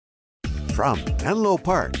From Menlo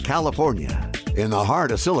Park, California, in the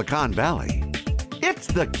heart of Silicon Valley, it's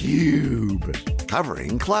theCUBE,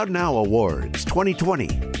 covering CloudNOW Awards 2020,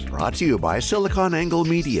 brought to you by SiliconANGLE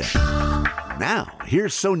Media. Now,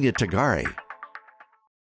 here's Sonia Tagare.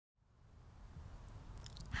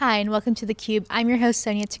 Hi, and welcome to theCUBE. I'm your host,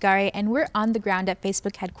 Sonia Tagare, and we're on the ground at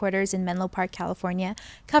Facebook headquarters in Menlo Park, California,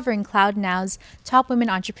 covering CloudNOW's Top Women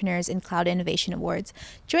Entrepreneurs in Cloud Innovation Awards.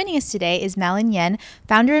 Joining us today is Mallun,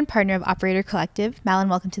 founder and partner of Operator Collective. Mallun,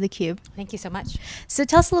 welcome to theCUBE. Thank you so much. So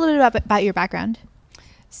tell us a little bit about your background.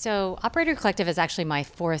 So Operator Collective is actually my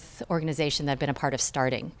fourth organization that I've been a part of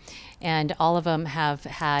starting. And all of them have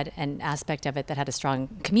had an aspect of it that had a strong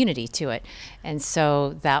community to it. And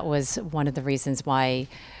so that was one of the reasons why,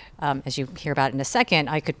 as you hear about in a second,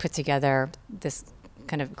 I could put together this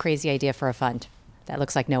kind of crazy idea for a fund that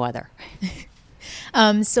looks like no other.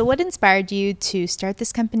 So what inspired you to start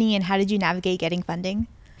this company, and how did you navigate getting funding?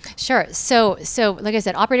 Sure. So like I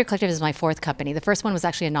said, Operator Collective is my fourth company. The first one was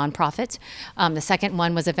actually a nonprofit. The second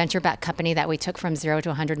one was a venture-backed company that we took from 0 to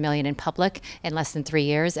 100 million in public in less than 3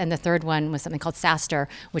 years. And the third one was something called SaaSter,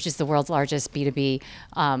 which is the world's largest B2B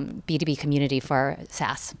community for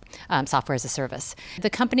SaaS, software as a service. The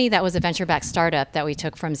company that was a venture-backed startup that we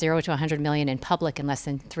took from 0 to 100 million in public in less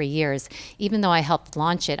than 3 years, even though I helped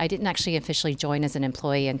launch it, I didn't actually officially join as an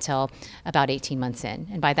employee until about 18 months in.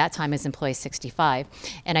 And by that time, I was employee 65.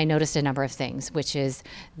 And I noticed a number of things, which is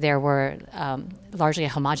there were largely a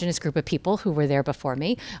homogenous group of people who were there before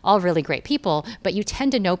me, all really great people, but you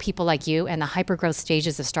tend to know people like you, and the hyper-growth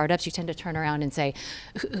stages of startups, you tend to turn around and say,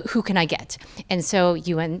 who can I get? And so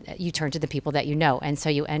you turn to the people that you know, and so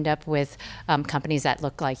you end up with companies that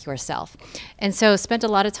look like yourself. And so spent a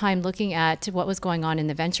lot of time looking at what was going on in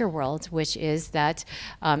the venture world, which is that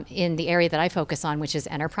in the area that I focus on, which is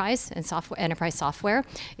enterprise and enterprise software,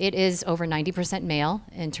 it is over 90% male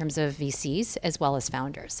in terms of VCs as well as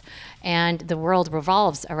founders. And the world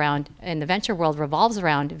revolves around, and the venture world revolves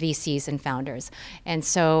around VCs and founders. And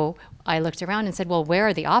so I looked around and said, well, where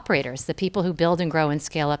are the operators, the people who build and grow and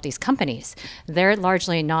scale up these companies? They're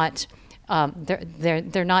largely not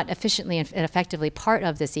they're not efficiently and effectively part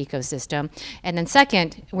of this ecosystem. And then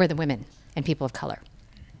second, we're the women and people of color.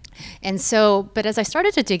 And so, but as I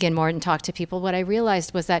started to dig in more and talk to people, what I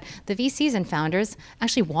realized was that the VCs and founders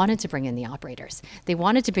actually wanted to bring in the operators. They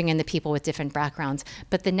wanted to bring in the people with different backgrounds,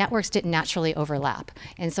 but the networks didn't naturally overlap.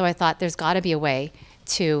 And so I thought there's got to be a way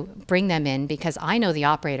to bring them in, because I know the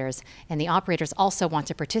operators, and the operators also want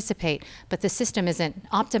to participate, but the system isn't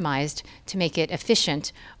optimized to make it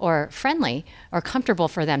efficient or friendly or comfortable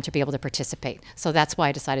for them to be able to participate. So that's why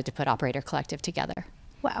I decided to put Operator Collective together.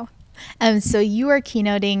 Wow. So you are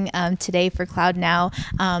keynoting today for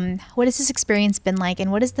CloudNOW. What has this experience been like,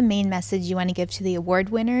 and what is the main message you want to give to the award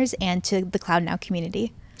winners and to the CloudNOW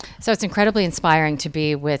community? So it's incredibly inspiring to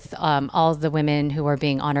be with all the women who are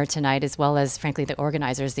being honored tonight, as well as, frankly, the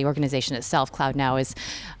organizers. The organization itself, CloudNOW, is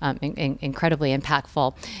incredibly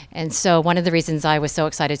impactful. And so one of the reasons I was so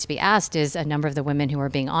excited to be asked is a number of the women who are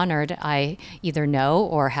being honored I either know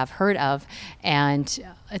or have heard of, and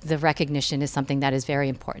the recognition is something that is very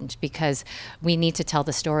important, because we need to tell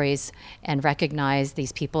the stories and recognize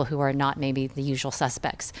these people who are not maybe the usual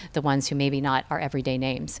suspects, the ones who maybe not are everyday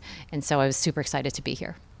names. And so I was super excited to be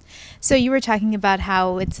here. So you were talking about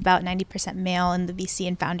how it's about 90% male in the VC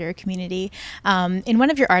and founder community. In one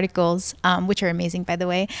of your articles, which are amazing, by the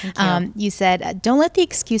way, you said, don't let the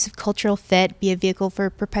excuse of cultural fit be a vehicle for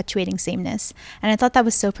perpetuating sameness. And I thought that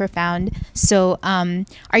was so profound. So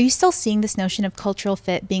are you still seeing this notion of cultural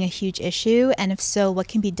fit being a huge issue? And if so, what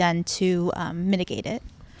can be done to mitigate it?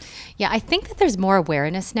 Yeah, I think that there's more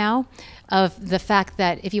awareness now of the fact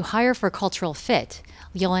that if you hire for cultural fit,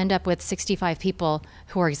 you'll end up with 65 people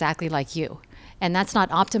who are exactly like you. And that's not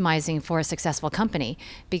optimizing for a successful company,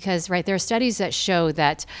 because there are studies that show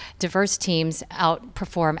that diverse teams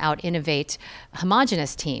outperform, out-innovate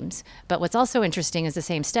homogenous teams. But what's also interesting is the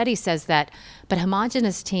same study says that, but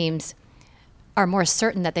homogenous teams are more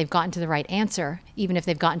certain that they've gotten to the right answer, even if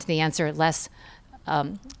they've gotten to the answer less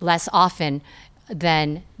often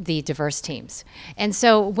than the diverse teams. And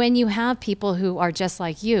so when you have people who are just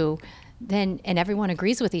like you, and everyone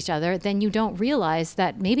agrees with each other, then you don't realize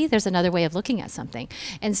that maybe there's another way of looking at something.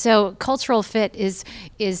 And so cultural fit is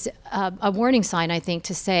a warning sign, I think,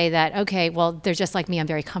 to say that, okay, well, they're just like me, I'm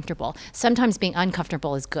very comfortable. Sometimes being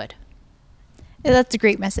uncomfortable is good. Yeah, that's a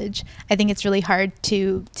great message. I think it's really hard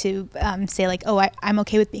to say like, oh, I'm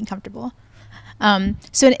okay with being comfortable.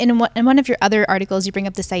 So in one of your other articles, you bring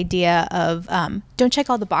up this idea of don't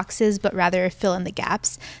check all the boxes, but rather fill in the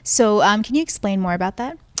gaps. So can you explain more about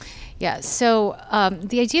that? Yeah, so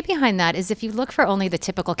the idea behind that is if you look for only the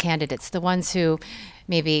typical candidates, the ones who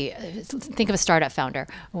maybe, think of a startup founder,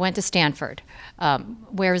 went to Stanford,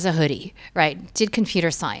 wears a hoodie, right, did computer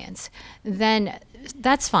science, then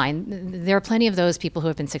that's fine. There are plenty of those people who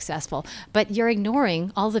have been successful, but you're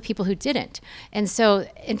ignoring all the people who didn't. And so,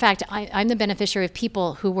 in fact, I'm the beneficiary of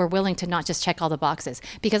people who were willing to not just check all the boxes,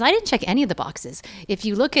 because I didn't check any of the boxes. If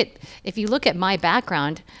you look at my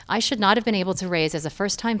background, I should not have been able to raise as a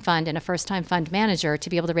first-time fund and a first-time fund manager to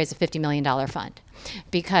be able to raise a $50 million fund,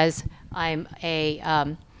 because I'm a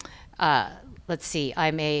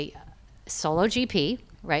I'm a solo GP,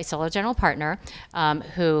 right, solo general partner,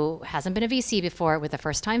 who hasn't been a VC before with a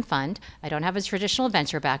first-time fund. I don't have a traditional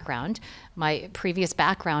venture background. My previous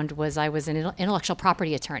background was I was an intellectual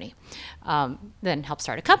property attorney, then helped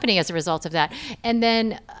start a company as a result of that. And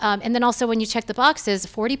then also when you check the boxes,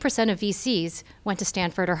 40% of VCs went to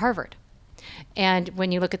Stanford or Harvard. And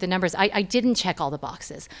when you look at the numbers, I didn't check all the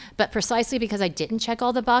boxes. But precisely because I didn't check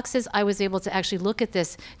all the boxes, I was able to actually look at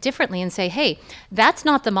this differently and say, hey, that's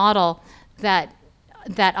not the model that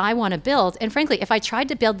I want to build. And frankly, if I tried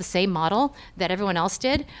to build the same model that everyone else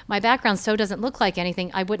did, my background so doesn't look like anything,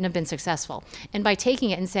 I wouldn't have been successful. And by taking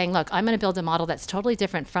it and saying, look, I'm going to build a model that's totally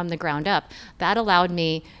different from the ground up, that allowed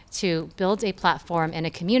me to build a platform and a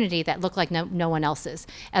community that looked like no one else's.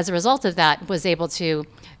 As a result of that, was able to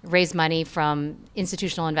raise money from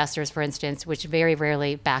institutional investors, for instance, which very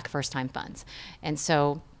rarely back first-time funds. And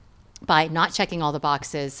so by not checking all the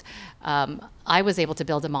boxes, I was able to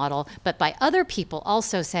build a model, but by other people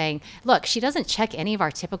also saying, look, she doesn't check any of our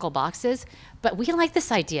typical boxes, but we like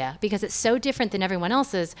this idea because it's so different than everyone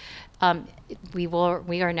else's. We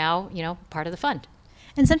are now, part of the fund.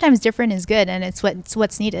 And sometimes different is good, and it's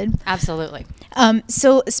what's needed. Absolutely.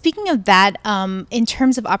 So speaking of that, in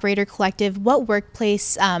terms of Operator Collective, what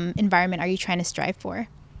workplace environment are you trying to strive for?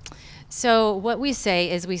 So what we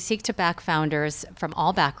say is we seek to back founders from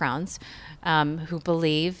all backgrounds who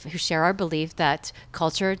share our belief that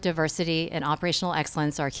culture, diversity, and operational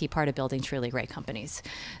excellence are a key part of building truly great companies.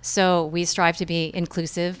 So we strive to be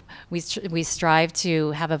inclusive. We strive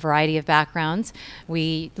to have a variety of backgrounds.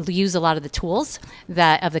 We use a lot of the tools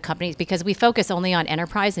of the companies because we focus only on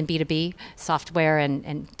enterprise and B2B software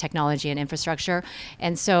and technology and infrastructure.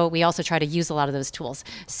 And so we also try to use a lot of those tools.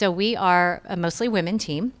 So we are a mostly women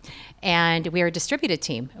team, and we are a distributed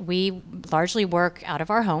team. We largely work out of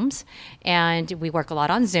our homes, and we work a lot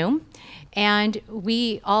on Zoom. And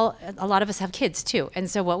a lot of us have kids too. And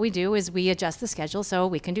so what we do is we adjust the schedule so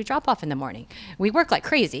we can do drop off in the morning. We work like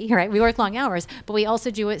crazy, right? We work long hours, but we also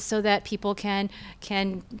do it so that people can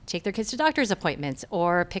take their kids to doctor's appointments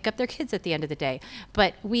or pick up their kids at the end of the day.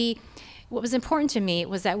 But what was important to me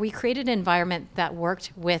was that we created an environment that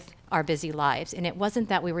worked with our busy lives. And it wasn't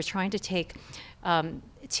that we were trying to take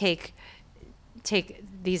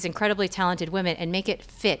these incredibly talented women and make it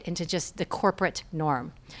fit into just the corporate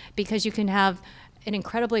norm, because you can have an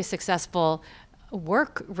incredibly successful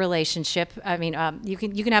work relationship. I mean, you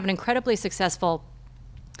can have an incredibly successful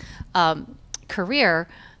career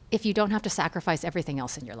if you don't have to sacrifice everything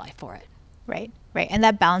else in your life for it. Right. And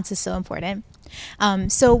that balance is so important.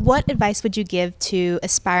 So what advice would you give to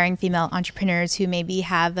aspiring female entrepreneurs who maybe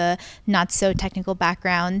have a not so technical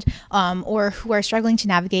background or who are struggling to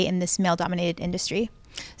navigate in this male-dominated industry?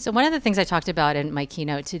 So one of the things I talked about in my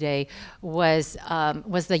keynote today was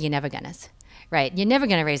the you never gonnas. Right, you're never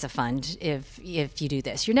going to raise a fund if you do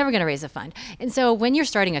this. You're never going to raise a fund. And so when you're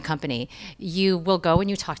starting a company, you will go and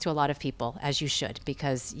you talk to a lot of people, as you should,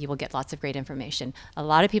 because you will get lots of great information. A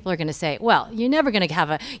lot of people are going to say, well, you're never going to be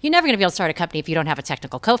able to start a company if you don't have a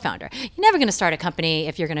technical co-founder. You're never going to start a company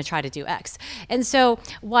if you're going to try to do X. And so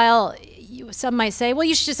while some might say, well,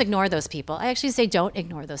 you should just ignore those people, I actually say don't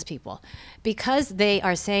ignore those people. Because they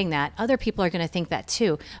are saying that, other people are going to think that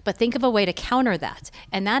too. But think of a way to counter that.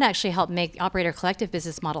 And that actually helped make the Operator Collective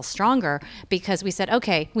business model stronger, because we said,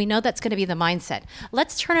 okay, we know that's going to be the mindset.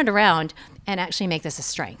 Let's turn it around and actually make this a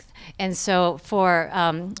strength. And so for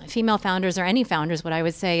female founders or any founders, what I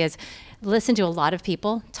would say is listen to a lot of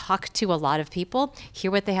people, talk to a lot of people, hear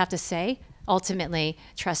what they have to say. Ultimately,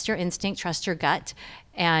 trust your instinct, trust your gut,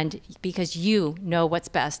 and because you know what's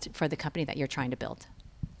best for the company that you're trying to build.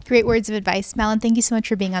 Great words of advice. Mallun, thank you so much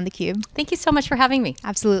for being on theCUBE. Thank you so much for having me.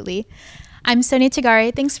 Absolutely. I'm Sonia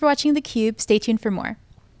Tagare. Thanks for watching theCUBE. Stay tuned for more.